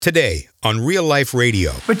Today on Real Life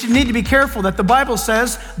Radio. But you need to be careful that the Bible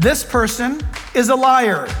says this person is a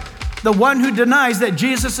liar. The one who denies that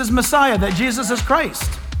Jesus is Messiah, that Jesus is Christ.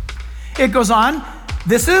 It goes on,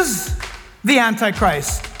 this is the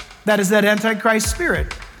Antichrist. That is that Antichrist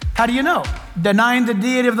spirit. How do you know? Denying the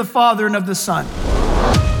deity of the Father and of the Son.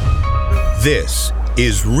 This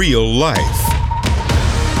is Real Life.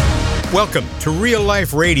 Welcome to Real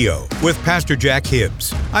Life Radio with Pastor Jack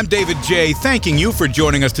Hibbs. I'm David J., thanking you for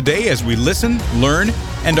joining us today as we listen, learn,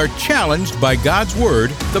 and are challenged by God's Word,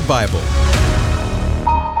 the Bible.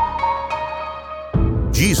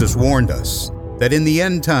 Jesus warned us that in the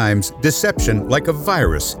end times, deception, like a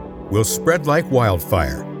virus, will spread like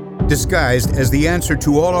wildfire. Disguised as the answer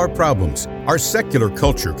to all our problems, our secular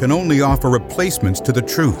culture can only offer replacements to the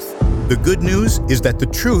truth. The good news is that the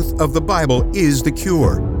truth of the Bible is the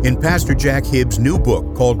cure. In Pastor Jack Hibbs' new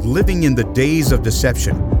book called Living in the Days of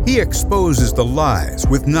Deception, he exposes the lies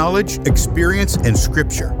with knowledge, experience, and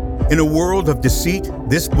scripture. In a world of deceit,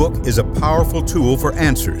 this book is a powerful tool for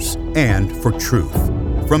answers and for truth.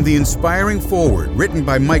 From the inspiring foreword written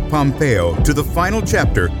by Mike Pompeo to the final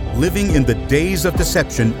chapter, Living in the Days of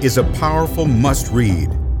Deception is a powerful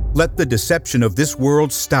must-read. Let the deception of this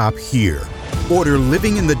world stop here. Order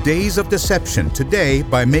Living in the Days of Deception today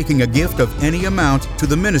by making a gift of any amount to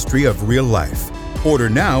the ministry of Real Life. Order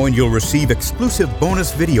now and you'll receive exclusive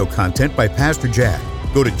bonus video content by Pastor Jack.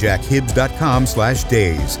 Go to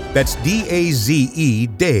jackhibbs.com/days. That's D-A-Z-E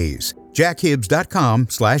days.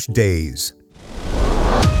 jackhibbs.com/days.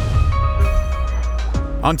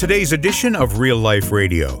 On today's edition of Real Life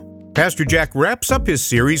Radio, Pastor Jack wraps up his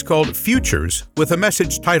series called Futures with a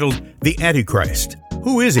message titled The Antichrist.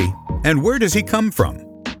 Who is he, and where does he come from?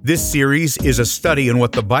 This series is a study in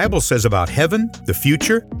what the Bible says about heaven, the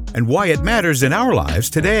future, and why it matters in our lives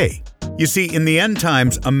today. You see, in the end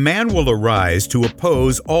times, a man will arise to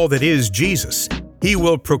oppose all that is Jesus. He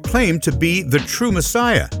will proclaim to be the true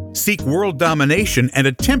Messiah, seek world domination, and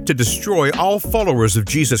attempt to destroy all followers of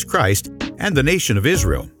Jesus Christ and the nation of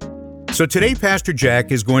Israel. So today, Pastor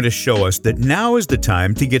Jack is going to show us that now is the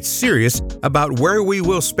time to get serious about where we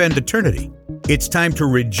will spend eternity. It's time to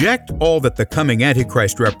reject all that the coming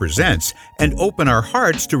Antichrist represents and open our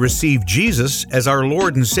hearts to receive Jesus as our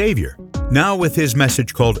Lord and Savior. Now with his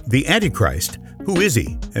message called The Antichrist, who is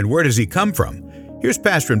he and where does he come from? Here's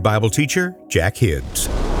pastor and Bible teacher Jack Hibbs.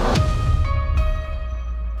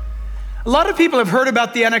 A lot of people have heard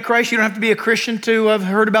about the Antichrist. You don't have to be a Christian to have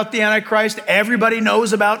heard about the Antichrist. Everybody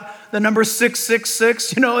knows about the number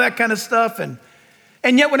 666, that kind of stuff. And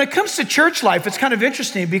yet when it comes to church life, it's kind of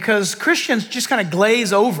interesting because Christians just kind of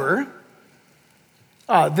glaze over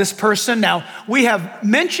this person. Now, we have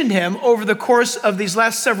mentioned him over the course of these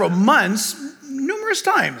last several months numerous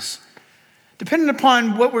times, depending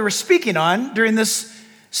upon what we were speaking on during this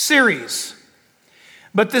series.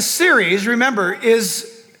 But this series, remember,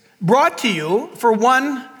 is brought to you for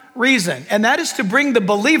one reason, and that is to bring the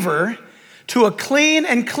believer to a clean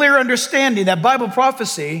and clear understanding that Bible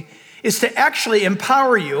prophecy is to actually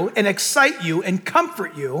empower you and excite you and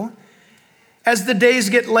comfort you as the days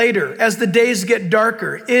get later, as the days get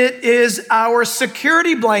darker. It is our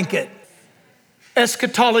security blanket.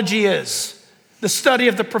 Eschatology is the study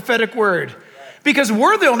of the prophetic word, because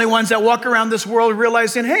we're the only ones that walk around this world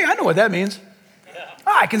realizing, hey, I know what that means.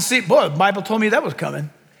 I can see, boy, the Bible told me that was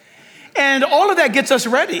coming. And all of that gets us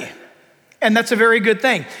ready. And that's a very good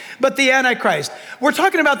thing. But the Antichrist, we're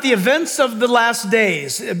talking about the events of the last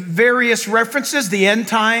days, various references, the end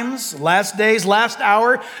times, last days, last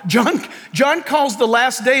hour. John calls the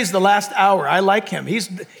last days the last hour. I like him. He's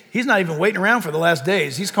not even waiting around for the last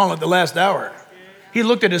days. He's calling it the last hour. He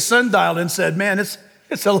looked at his sundial and said, man, it's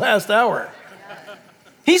the last hour.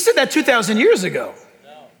 He said that 2,000 years ago.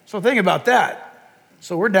 So think about that.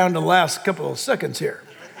 So we're down to the last couple of seconds here.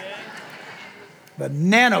 The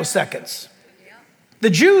nanoseconds. The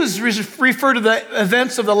Jews refer to the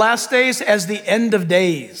events of the last days as the end of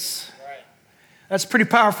days. That's a pretty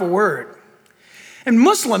powerful word. And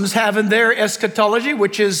Muslims have in their eschatology,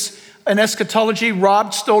 which is an eschatology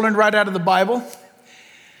robbed, stolen right out of the Bible.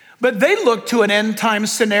 But they look to an end time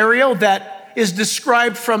scenario that is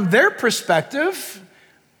described from their perspective,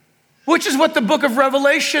 which is what the book of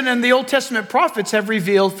Revelation and the Old Testament prophets have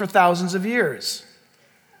revealed for thousands of years.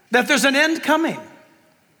 That there's an end coming.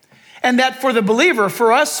 And that for the believer,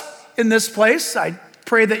 for us in this place, I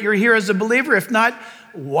pray that you're here as a believer. If not,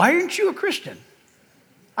 why aren't you a Christian?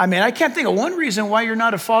 I mean, I can't think of one reason why you're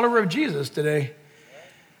not a follower of Jesus today.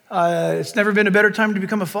 It's never been a better time to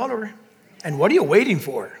become a follower. And what are you waiting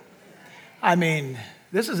for? I mean,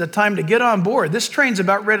 this is a time to get on board. This train's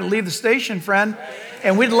about ready to leave the station, friend.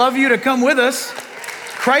 And we'd love you to come with us.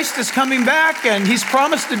 Christ is coming back, and he's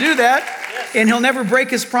promised to do that, and he'll never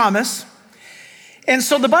break his promise. And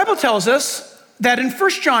so the Bible tells us that in 1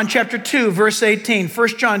 John chapter 2, verse 18, 1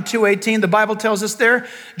 John 2:18, the Bible tells us there,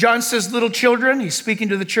 John says, little children, he's speaking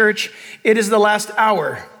to the church, it is the last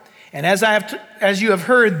hour. And as you have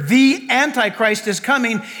heard, the Antichrist is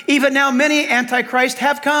coming. Even now many Antichrists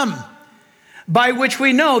have come, by which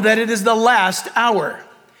we know that it is the last hour.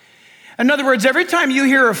 In other words, every time you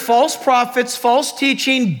hear of false prophets, false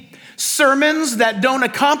teaching, sermons that don't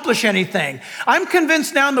accomplish anything. I'm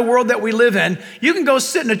convinced now in the world that we live in, you can go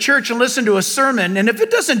sit in a church and listen to a sermon, and if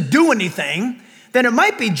it doesn't do anything, then it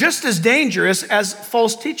might be just as dangerous as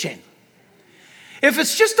false teaching. If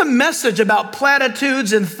it's just a message about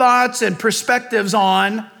platitudes and thoughts and perspectives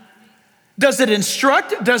on, does it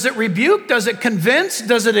instruct? Does it rebuke? Does it convince?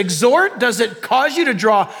 Does it exhort? Does it cause you to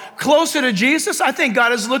draw closer to Jesus? I think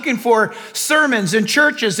God is looking for sermons and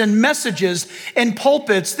churches and messages and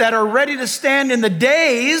pulpits that are ready to stand in the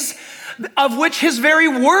days of which his very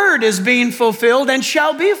word is being fulfilled and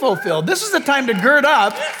shall be fulfilled. This is the time to gird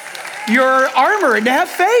up your armor and to have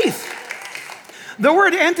faith. The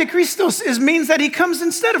word Antichristos means that he comes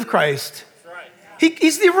instead of Christ.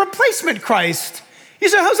 He's the replacement Christ. You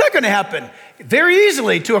say, how's that going to happen? Very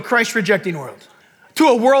easily to a Christ-rejecting world. To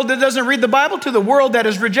a world that doesn't read the Bible, to the world that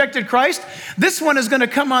has rejected Christ. This one is going to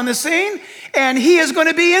come on the scene, and he is going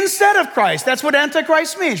to be instead of Christ. That's what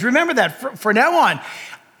Antichrist means. Remember that for now on.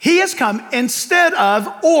 He has come instead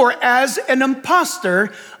of or as an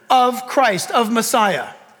imposter of Christ, of Messiah.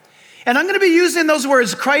 And I'm going to be using those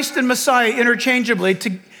words, Christ and Messiah, interchangeably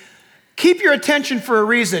to keep your attention for a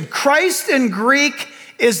reason. Christ in Greek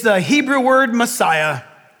is the Hebrew word Messiah.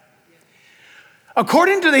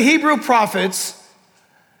 According to the Hebrew prophets,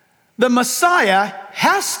 the Messiah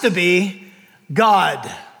has to be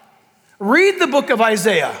God. Read the book of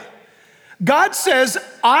Isaiah. God says,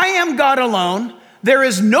 I am God alone. There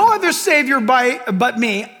is no other Savior but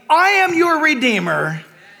me. I am your Redeemer,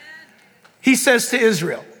 he says to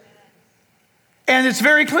Israel. And it's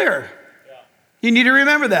very clear. You need to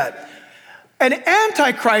remember that. An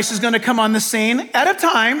Antichrist is going to come on the scene at a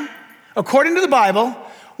time, according to the Bible,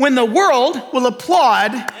 when the world will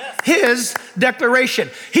applaud his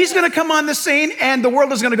declaration. He's going to come on the scene and the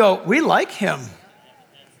world is going to go, we like him.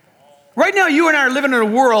 Right now, you and I are living in a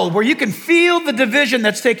world where you can feel the division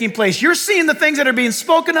that's taking place. You're seeing the things that are being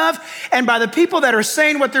spoken of, and by the people that are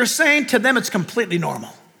saying what they're saying, to them it's completely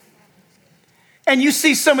normal. And you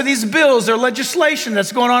see some of these bills or legislation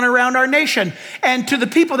that's going on around our nation. And to the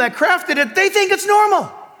people that crafted it, they think it's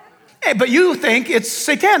normal. But you think it's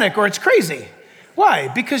satanic or it's crazy. Why?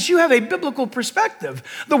 Because you have a biblical perspective.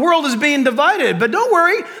 The world is being divided, but don't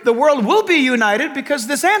worry, the world will be united because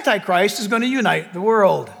this Antichrist is going to unite the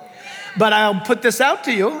world. But I'll put this out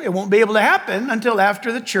to you, it won't be able to happen until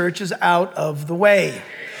after the church is out of the way.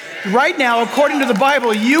 Right now, according to the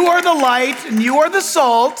Bible, you are the light and you are the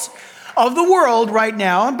salt of the world right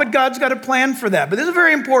now, but God's got a plan for that. But this is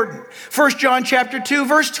very important. 1 John chapter 2,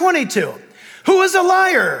 verse 22. Who is a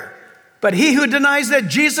liar? But he who denies that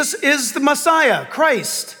Jesus is the Messiah,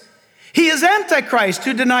 Christ. He is Antichrist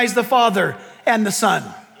who denies the Father and the Son.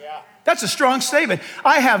 That's a strong statement.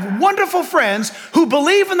 I have wonderful friends who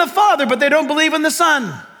believe in the Father, but they don't believe in the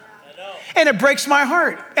Son. And it breaks my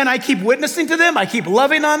heart. And I keep witnessing to them. I keep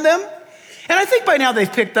loving on them. And I think by now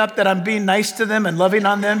they've picked up that I'm being nice to them and loving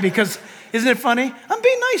on them because, isn't it funny? I'm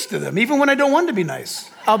being nice to them, even when I don't want to be nice.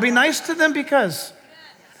 I'll be nice to them because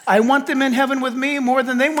I want them in heaven with me more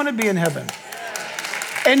than they want to be in heaven.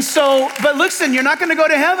 And so, but listen, you're not going to go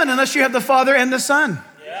to heaven unless you have the Father and the Son.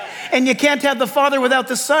 And you can't have the Father without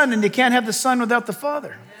the Son, and you can't have the Son without the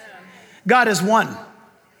Father. God is one,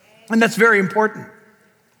 and that's very important.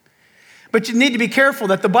 But you need to be careful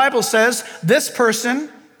that the Bible says this person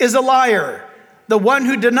is a liar, the one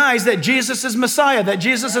who denies that Jesus is Messiah, that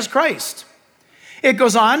Jesus is Christ. It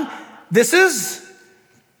goes on, this is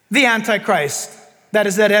the Antichrist. That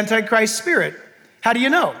is that Antichrist spirit. How do you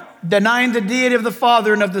know? Denying the deity of the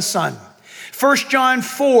Father and of the Son. 1 John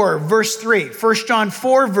 4, verse 3. 1 John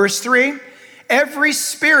 4, verse 3. Every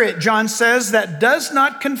spirit, John says, that does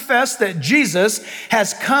not confess that Jesus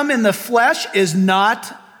has come in the flesh is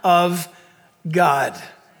not of God.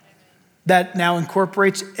 That now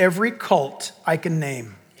incorporates every cult I can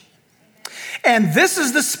name. And this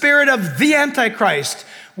is the spirit of the Antichrist.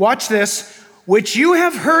 Watch this. Which you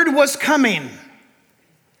have heard was coming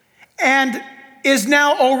and is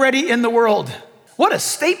now already in the world. What a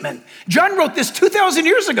statement. John wrote this 2,000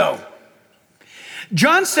 years ago.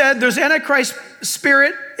 John said there's Antichrist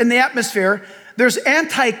spirit in the atmosphere. There's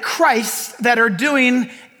Antichrists that are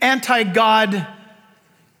doing anti-God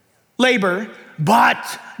labor.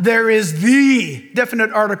 But there is the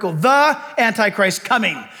definite article, the Antichrist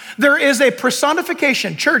coming. There is a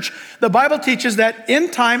personification. Church, the Bible teaches that in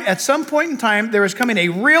time, at some point in time, there is coming a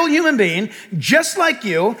real human being just like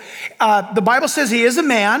you. The Bible says he is a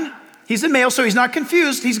man. He's a male, so he's not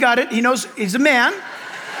confused. He's got it. He knows he's a man.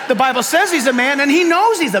 The Bible says he's a man, and he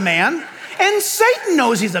knows he's a man. And Satan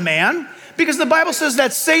knows he's a man because the Bible says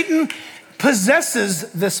that Satan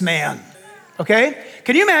possesses this man. Okay?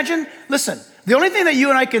 Can you imagine? Listen, the only thing that you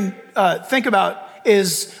and I can think about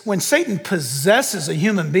is when Satan possesses a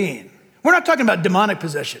human being. We're not talking about demonic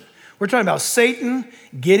possession. We're talking about Satan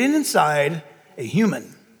getting inside a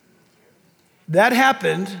human. That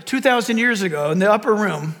happened 2,000 years ago in the upper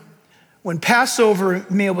room when Passover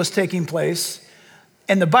meal was taking place.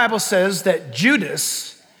 And the Bible says that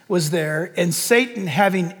Judas was there, and Satan,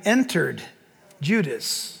 having entered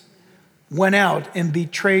Judas, went out and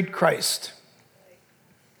betrayed Christ.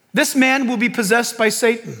 This man will be possessed by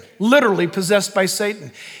Satan, literally possessed by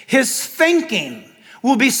Satan. His thinking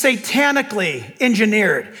will be satanically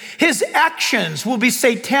engineered. His actions will be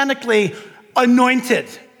satanically anointed.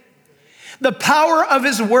 The power of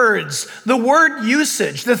his words, the word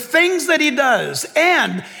usage, the things that he does,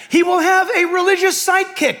 and he will have a religious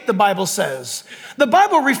sidekick, the Bible says. The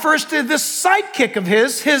Bible refers to this sidekick of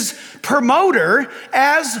his promoter,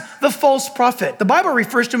 as the false prophet. The Bible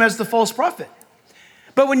refers to him as the false prophet.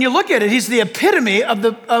 But when you look at it, he's the epitome of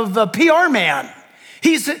the PR man.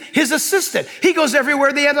 He's his assistant. He goes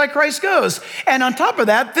everywhere the Antichrist goes. And on top of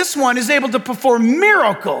that, this one is able to perform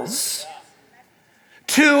miracles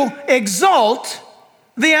to exalt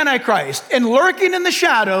the Antichrist. And lurking in the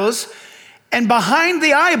shadows and behind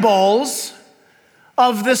the eyeballs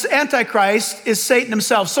of this Antichrist is Satan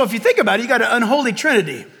himself. So if you think about it, you got an unholy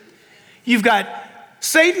trinity. You've got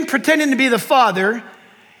Satan pretending to be the Father.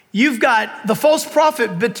 You've got the false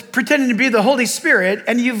prophet pretending to be the Holy Spirit,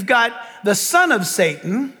 and you've got the son of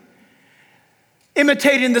Satan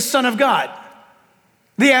imitating the Son of God,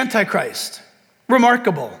 the Antichrist.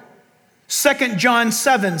 Remarkable. 2 John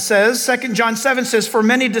 7 says, for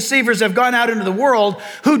many deceivers have gone out into the world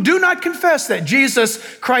who do not confess that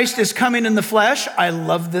Jesus Christ is coming in the flesh. I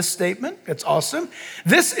love this statement. It's awesome.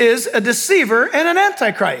 This is a deceiver and an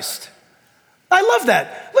Antichrist. I love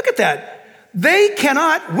that. Look at that. They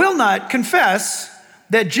will not confess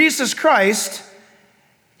that Jesus Christ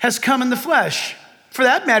has come in the flesh. For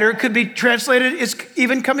that matter, it could be translated as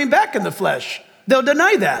even coming back in the flesh. They'll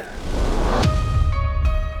deny that.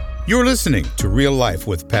 You're listening to Real Life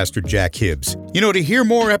with Pastor Jack Hibbs. You know, to hear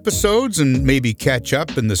more episodes and maybe catch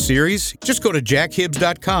up in the series, just go to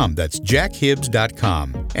jackhibbs.com. That's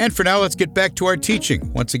jackhibbs.com. And for now, let's get back to our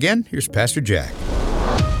teaching. Once again, here's Pastor Jack.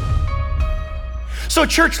 So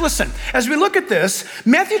church, listen, as we look at this,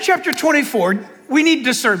 Matthew chapter 24, we need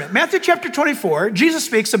discernment. Matthew chapter 24, Jesus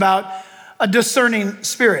speaks about a discerning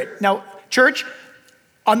spirit. Now, church,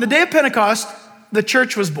 on the day of Pentecost, the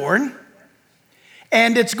church was born,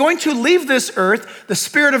 and it's going to leave this earth. The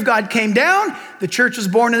Spirit of God came down, the church was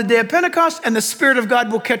born on the day of Pentecost, and the Spirit of God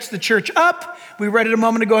will catch the church up. We read it a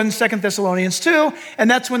moment ago in 2 Thessalonians 2, and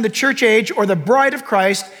that's when the church age, or the bride of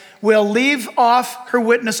Christ, will leave off her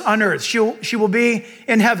witness on earth. She will be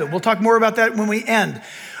in heaven. We'll talk more about that when we end.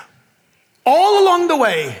 All along the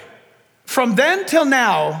way, from then till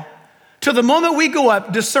now, to the moment we go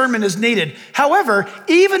up, discernment is needed. However,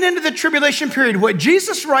 even into the tribulation period, what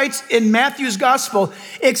Jesus writes in Matthew's gospel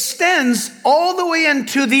extends all the way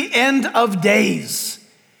into the end of days.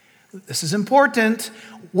 This is important.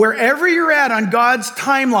 Wherever you're at on God's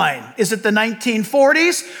timeline, is it the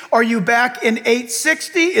 1940s? Are you back in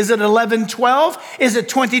 860? Is it 1112? Is it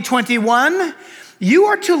 2021? You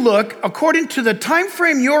are to look according to the time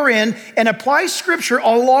frame you're in and apply scripture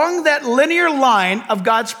along that linear line of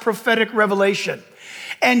God's prophetic revelation.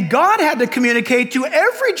 And God had to communicate to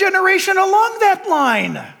every generation along that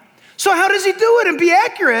line. So how does he do it and be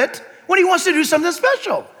accurate when he wants to do something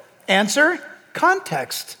special? Answer,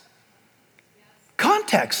 context.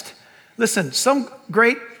 Context. Listen, some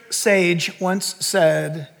great sage once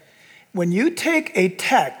said, when you take a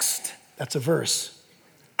text, that's a verse,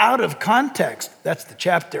 out of context, that's the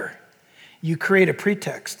chapter, you create a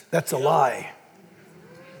pretext, that's a lie.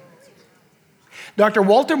 Dr.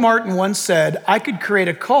 Walter Martin once said, I could create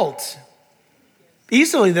a cult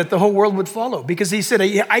easily that the whole world would follow, because he said,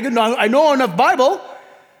 I know enough Bible,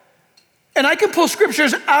 and I can pull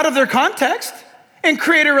scriptures out of their context and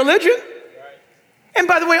create a religion. And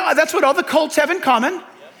by the way, that's what all the cults have in common.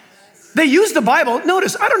 They use the Bible.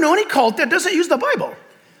 Notice, I don't know any cult that doesn't use the Bible.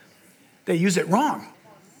 They use it wrong.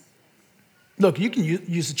 Look, you can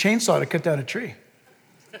use a chainsaw to cut down a tree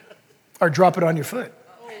or drop it on your foot.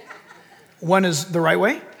 One is the right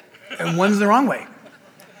way and one's the wrong way.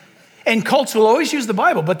 And cults will always use the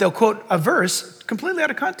Bible, but they'll quote a verse completely out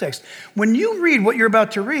of context. When you read what you're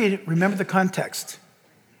about to read, remember the context.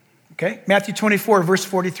 Okay? Matthew 24, verse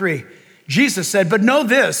 43. Jesus said, "But know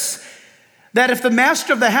this, that if the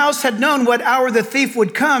master of the house had known what hour the thief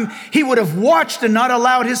would come, he would have watched and not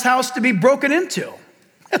allowed his house to be broken into."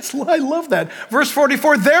 I love that. Verse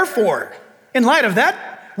 44, "Therefore, in light of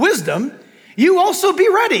that wisdom, you also be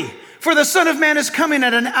ready, for the Son of Man is coming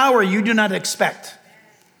at an hour you do not expect."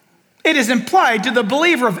 It is implied to the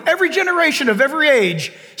believer of every generation, of every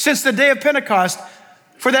age, since the day of Pentecost,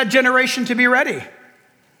 for that generation to be ready.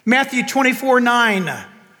 Matthew 24, 9.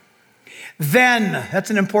 Then, that's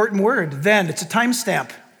an important word. Then, it's a timestamp.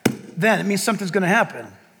 Then, it means something's going to happen.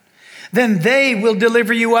 "Then they will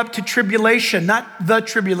deliver you up to tribulation," not the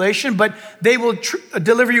tribulation, but they will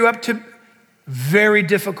deliver you up to very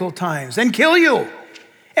difficult times and kill you.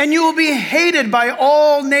 "And you will be hated by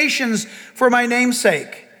all nations for my name's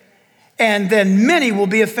sake. And then many will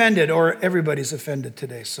be offended," or everybody's offended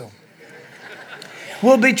today, so.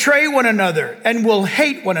 "Will betray one another and will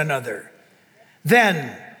hate one another.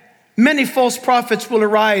 Then many false prophets will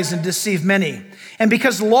arise and deceive many. And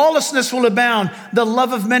because lawlessness will abound, the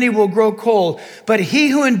love of many will grow cold. But he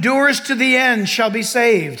who endures to the end shall be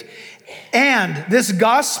saved. And this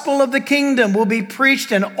gospel of the kingdom will be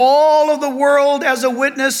preached in all of the world as a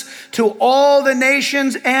witness to all the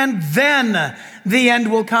nations, and then the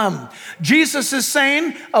end will come." Jesus is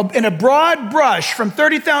saying in a broad brush from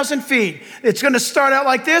 30,000 feet, it's going to start out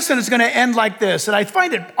like this and it's going to end like this. And I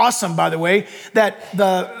find it awesome, by the way, that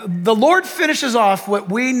the Lord finishes off what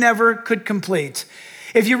we never could complete.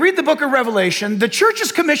 If you read the book of Revelation, the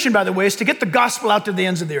church's commission, by the way, is to get the gospel out to the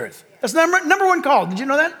ends of the earth. That's number one call. Did you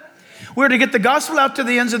know that? We're to get the gospel out to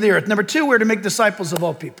the ends of the earth. Number two, we're to make disciples of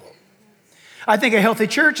all people. I think a healthy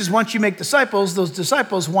church is once you make disciples, those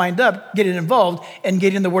disciples wind up getting involved and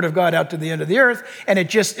getting the word of God out to the end of the earth, and it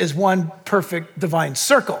just is one perfect divine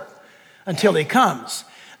circle until he comes.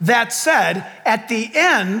 That said, at the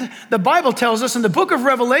end, the Bible tells us in the book of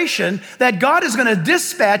Revelation that God is going to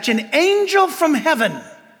dispatch an angel from heaven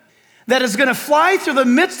that is going to fly through the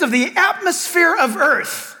midst of the atmosphere of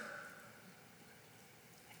earth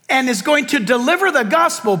and is going to deliver the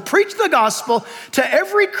gospel, preach the gospel to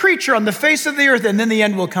every creature on the face of the earth, and then the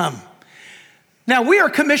end will come. Now, we are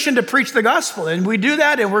commissioned to preach the gospel, and we do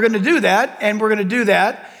that, and we're going to do that, and we're going to do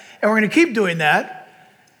that, and we're going to keep doing that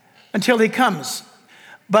until he comes.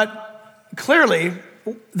 But clearly,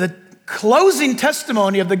 the closing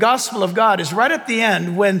testimony of the gospel of God is right at the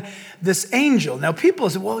end when this angel, now people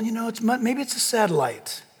say, well, you know, maybe it's a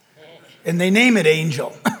satellite, and they name it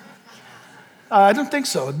angel. I don't think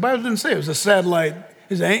so. The Bible didn't say it was a satellite.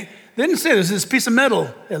 They didn't say there's this piece of metal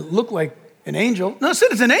that looked like an angel. No, it said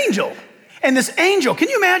it's an angel. And this angel, can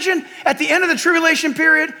you imagine at the end of the tribulation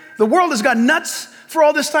period, the world has gone nuts for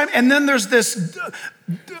all this time, and then there's this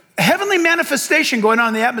heavenly manifestation going on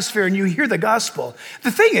in the atmosphere, and you hear the gospel.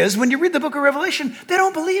 The thing is, when you read the book of Revelation, they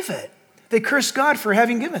don't believe it. They curse God for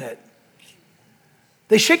having given it.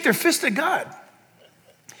 They shake their fist at God.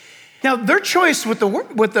 Now, their choice with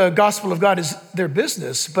the gospel of God is their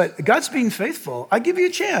business, but God's being faithful. I give you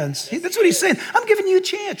a chance. That's what he's saying. I'm giving you a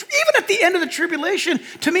chance. Even at the end of the tribulation,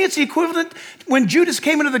 to me, it's the equivalent when Judas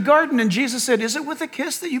came into the garden and Jesus said, "Is it with a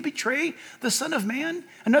kiss that you betray the Son of Man?"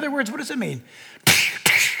 In other words, what does it mean?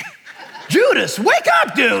 Judas, wake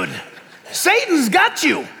up, dude. Satan's got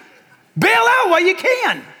you. Bail out while you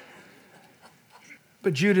can.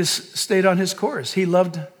 But Judas stayed on his course. He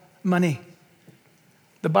loved money.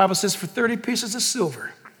 The Bible says for 30 pieces of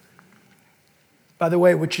silver, by the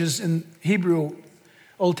way, which is in Hebrew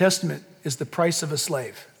Old Testament, is the price of a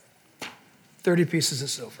slave. 30 pieces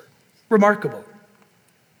of silver. Remarkable.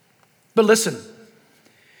 But listen,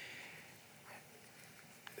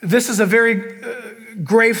 this is a very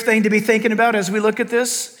grave thing to be thinking about as we look at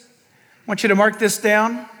this. I want you to mark this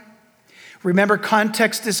down. Remember,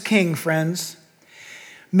 context is king, friends.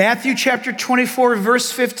 Matthew chapter 24,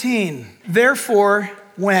 verse 15. Therefore,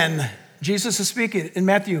 when Jesus is speaking in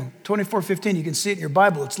Matthew 24, 15, you can see it in your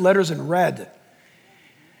Bible. It's letters in red.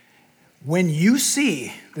 When you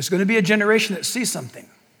see, there's going to be a generation that sees something.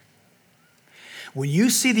 When you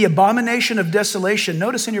see the abomination of desolation,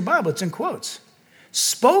 notice in your Bible, it's in quotes,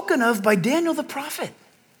 spoken of by Daniel the prophet,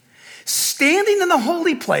 standing in the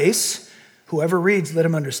holy place, whoever reads, let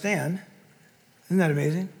him understand. Isn't that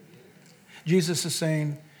amazing? Jesus is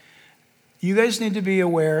saying, you guys need to be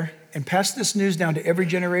aware and pass this news down to every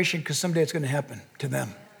generation because someday it's going to happen to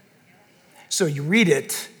them. So you read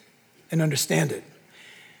it and understand it.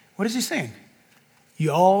 What is he saying?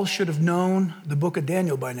 You all should have known the book of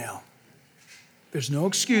Daniel by now. There's no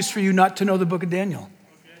excuse for you not to know the book of Daniel.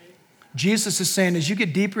 Jesus is saying, as you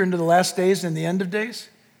get deeper into the last days and the end of days,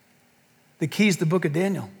 the key is the book of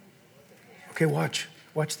Daniel. Okay, watch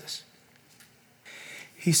this.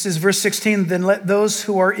 He says, verse 16, then let those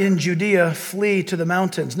who are in Judea flee to the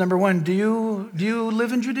mountains. Number one, do you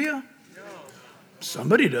live in Judea? No.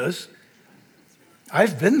 Somebody does.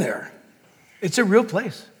 I've been there. It's a real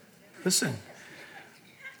place. Listen,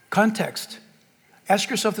 context. Ask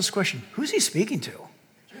yourself this question. Who's he speaking to?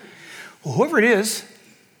 Well, whoever it is,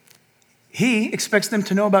 he expects them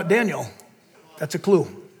to know about Daniel. That's a clue.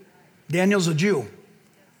 Daniel's a Jew.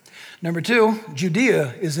 Number two,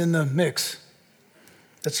 Judea is in the mix.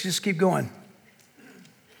 Let's just keep going.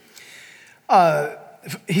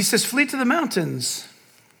 He says, flee to the mountains.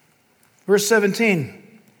 Verse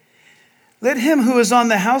 17. Let him who is on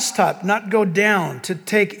the housetop not go down to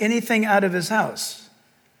take anything out of his house.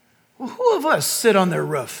 Well, who of us sit on their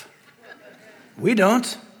roof? We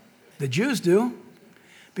don't. The Jews do,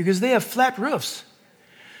 because they have flat roofs.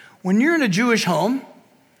 When you're in a Jewish home,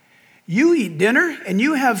 you eat dinner and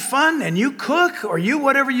you have fun and you cook or you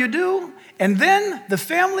whatever you do, and then the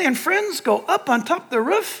family and friends go up on top of the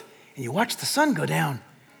roof and you watch the sun go down.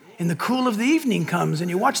 And the cool of the evening comes and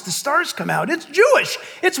you watch the stars come out. It's Jewish.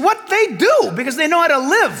 It's what they do because they know how to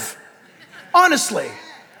live. Honestly,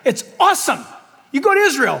 it's awesome. You go to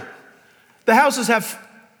Israel, the houses have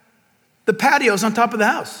the patios on top of the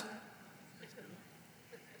house.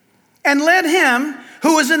 And let him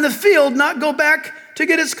who is in the field not go back to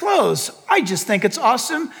get his clothes. I just think it's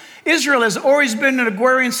awesome. Israel has always been an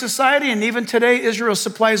agrarian society, and even today, Israel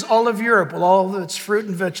supplies all of Europe with all of its fruit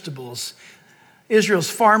and vegetables. Israel's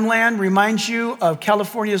farmland reminds you of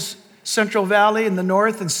California's Central Valley in the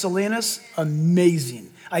north and Salinas.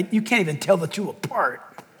 Amazing. You can't even tell the two apart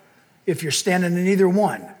if you're standing in either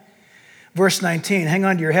one. Verse 19, hang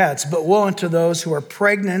on to your hats. But woe unto those who are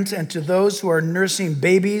pregnant and to those who are nursing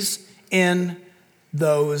babies in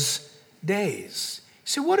those days. You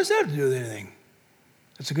say, what does that have to do with anything?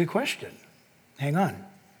 That's a good question. Hang on.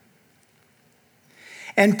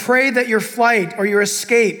 And pray that your flight or your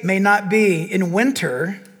escape may not be in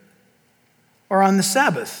winter or on the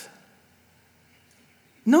Sabbath.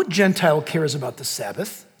 No Gentile cares about the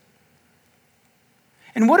Sabbath.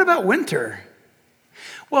 And what about winter?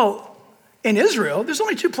 Well, in Israel, there's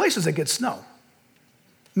only two places that get snow.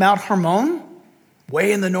 Mount Hermon,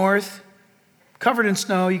 way in the north, covered in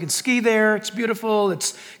snow. You can ski there. It's beautiful.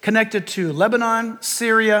 It's connected to Lebanon,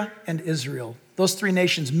 Syria, and Israel. Those three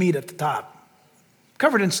nations meet at the top.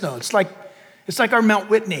 Covered in snow. It's like our Mount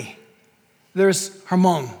Whitney. There's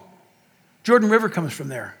Hermon. Jordan River comes from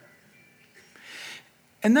there.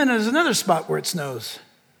 And then there's another spot where it snows.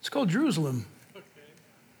 It's called Jerusalem.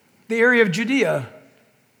 The area of Judea.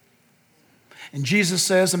 And Jesus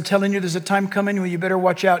says, I'm telling you, there's a time coming when you better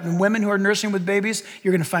watch out. And women who are nursing with babies,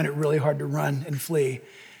 you're going to find it really hard to run and flee.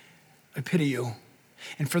 I pity you.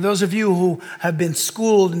 And for those of you who have been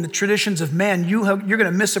schooled in the traditions of men, you're going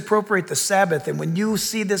to misappropriate the Sabbath. And when you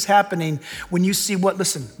see this happening, when you see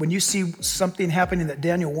something happening that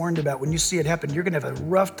Daniel warned about, when you see it happen, you're going to have a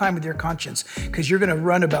rough time with your conscience because you're going to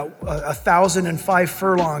run about 1,005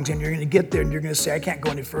 furlongs and you're going to get there and you're going to say, I can't go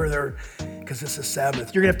any further because it's a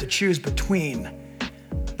Sabbath. You're going to have to choose between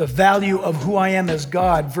the value of who I am as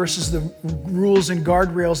God versus the rules and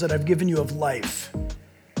guardrails that I've given you of life.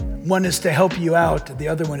 One is to help you out, the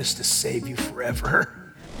other one is to save you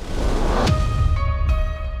forever.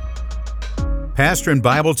 Pastor and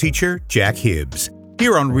Bible teacher Jack Hibbs,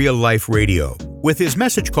 here on Real Life Radio, with his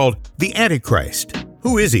message called The Antichrist.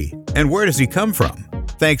 Who is he, and where does he come from?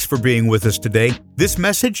 Thanks for being with us today. This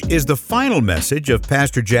message is the final message of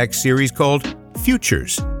Pastor Jack's series called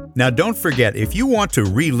Futures. Now, don't forget, if you want to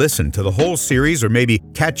re-listen to the whole series or maybe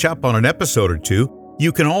catch up on an episode or two,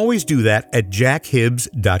 you can always do that at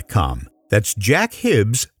jackhibbs.com. That's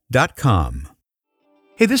jackhibbs.com.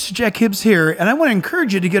 Hey, this is Jack Hibbs here, and I want to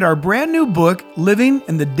encourage you to get our brand new book, Living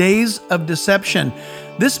in the Days of Deception.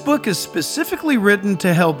 This book is specifically written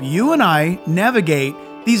to help you and I navigate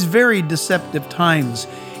these very deceptive times.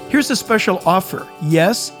 Here's a special offer.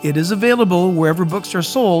 Yes, it is available wherever books are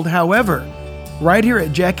sold. However, right here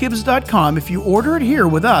at jackhibbs.com, if you order it here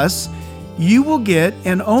with us, you will get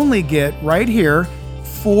and only get right here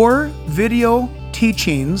 4 video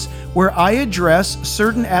teachings where I address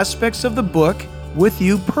certain aspects of the book with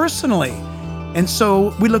you personally. And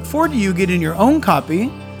so we look forward to you getting your own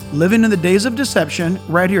copy, Living in the Days of Deception,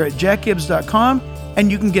 right here at jackhibbs.com,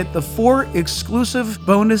 and you can get the 4 exclusive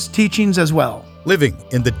bonus teachings as well. Living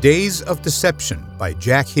in the Days of Deception by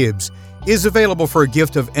Jack Hibbs is available for a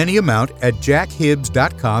gift of any amount at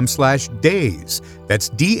jackhibbs.com/days. That's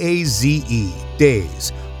D-A-Z-E,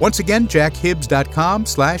 days. Once again,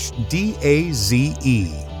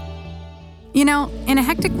 jackhibbs.com/DAZE. You know, in a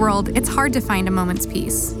hectic world, it's hard to find a moment's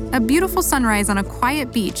peace. A beautiful sunrise on a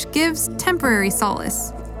quiet beach gives temporary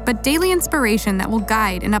solace. But daily inspiration that will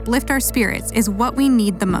guide and uplift our spirits is what we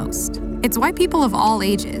need the most. It's why people of all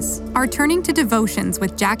ages are turning to devotions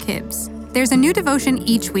with Jack Hibbs. There's a new devotion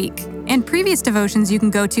each week, and previous devotions you can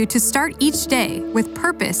go to start each day with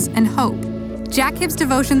purpose and hope. Jack Hibbs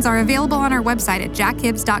devotions are available on our website at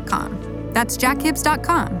jackhibbs.com. That's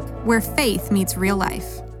jackhibbs.com, where faith meets real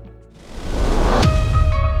life.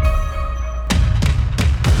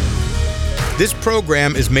 This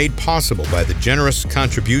program is made possible by the generous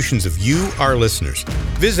contributions of you, our listeners.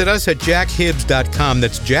 Visit us at jackhibbs.com.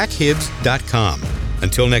 That's jackhibbs.com.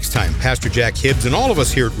 Until next time, Pastor Jack Hibbs and all of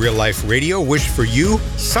us here at Real Life Radio wish for you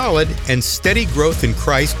solid and steady growth in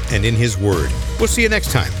Christ and in His Word. We'll see you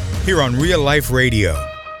next time here on Real Life Radio.